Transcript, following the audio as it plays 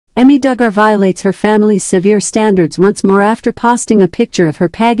Amy Duggar violates her family's severe standards once more after posting a picture of her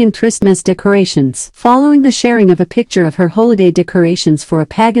pagan Christmas decorations. Following the sharing of a picture of her holiday decorations for a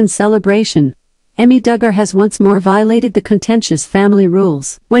pagan celebration, Amy Duggar has once more violated the contentious family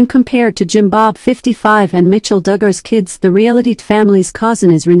rules. When compared to Jim Bob 55 and Mitchell Duggar's kids, the reality family's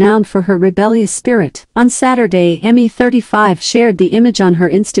cousin is renowned for her rebellious spirit. On Saturday, Amy 35 shared the image on her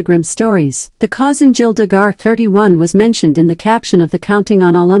Instagram stories. The cousin Jill Duggar 31 was mentioned in the caption of the Counting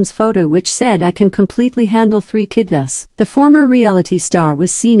on Alums photo, which said, "I can completely handle 3 kiddas." The former reality star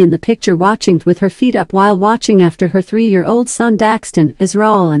was seen in the picture watching with her feet up while watching after her 3-year-old son Daxton,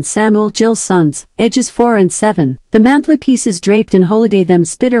 Israel and Samuel, Jill's sons, ages 4 and 7. The mantelpiece is draped in holiday them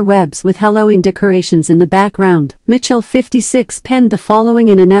spider webs with Halloween decorations in the background. Mitchell 56 penned the following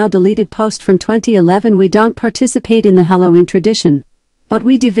in a now deleted post from 2011: "We don't participate in the Halloween tradition, but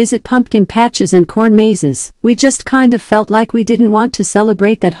we do visit pumpkin patches and corn mazes. We just kind of felt like we didn't want to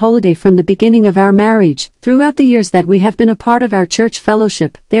celebrate that holiday from the beginning of our marriage. Throughout the years that we have been a part of our church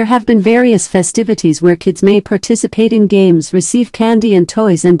fellowship, there have been various festivities where kids may participate in games, receive candy and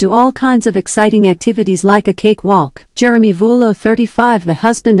toys, and do all kinds of exciting activities like a cake walk." Jeremy Vuolo 35, the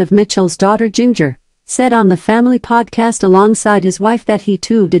husband of Mitchell's daughter Ginger, said on the family podcast alongside his wife that he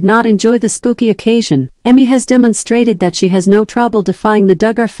too did not enjoy the spooky occasion. Amy has demonstrated that she has no trouble defying the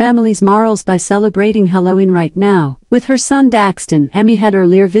Duggar family's morals by celebrating Halloween right now. With her son Daxton, Amy had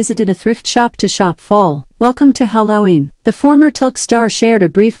earlier visited a thrift shop to shop fall. "Welcome to Halloween." The former Tulk star shared a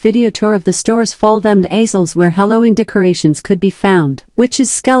brief video tour of the store's fall-themed aisles where Halloween decorations could be found. Witches'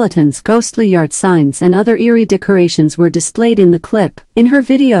 skeletons, ghostly yard signs and other eerie decorations were displayed in the clip. In her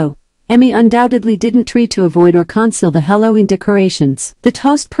video, Amy undoubtedly didn't try to avoid or conceal the Halloween decorations. The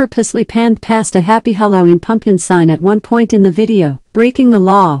toast purposely panned past a Happy Halloween pumpkin sign at one point in the video, breaking the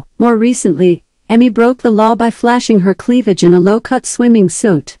law. More recently, Amy broke the law by flashing her cleavage in a low-cut swimming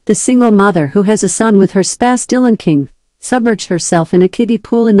suit. The single mother who has a son with her spouse Dylan King submerged herself in a kiddie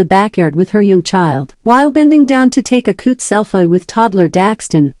pool in the backyard with her young child. While bending down to take a cute selfie with toddler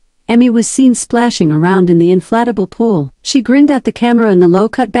Daxton, Amy was seen splashing around in the inflatable pool. She grinned at the camera in the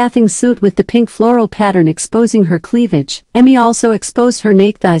low-cut bathing suit with the pink floral pattern exposing her cleavage. Amy also exposed her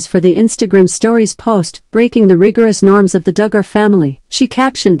naked thighs for the Instagram stories post, breaking the rigorous norms of the Duggar family. She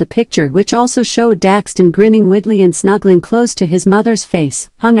captioned the picture, which also showed Daxton grinning widely and snuggling close to his mother's face,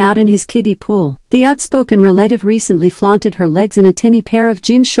 hung out in his kiddie pool. The outspoken relative recently flaunted her legs in a tinny pair of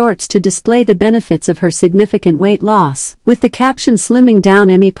jean shorts to display the benefits of her significant weight loss. With the caption "Slimming Down,"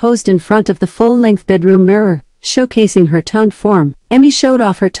 Amy posed in front of the full-length bedroom mirror, showcasing her toned form. Amy showed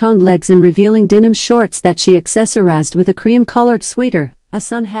off her toned legs in revealing denim shorts that she accessorized with a cream-colored sweater, a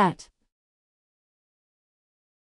sun hat,